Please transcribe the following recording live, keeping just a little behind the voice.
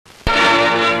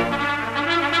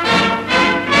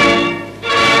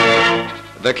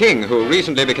The King, who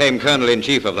recently became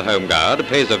Colonel-in-Chief of the Home Guard,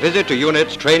 pays a visit to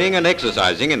units training and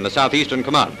exercising in the Southeastern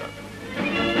Command.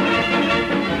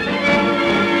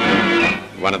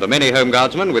 One of the many Home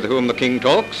Guardsmen with whom the King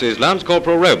talks is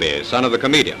Lance-Corporal Robey, son of the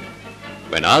comedian.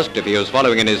 When asked if he was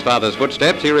following in his father's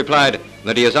footsteps, he replied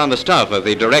that he is on the staff of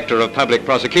the Director of Public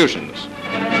Prosecutions.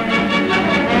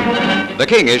 The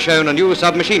King is shown a new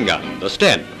submachine gun, the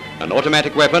Sten, an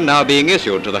automatic weapon now being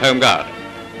issued to the Home Guard.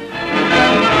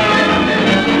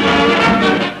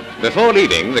 Before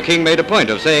leaving, the King made a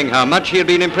point of saying how much he had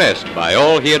been impressed by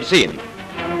all he had seen.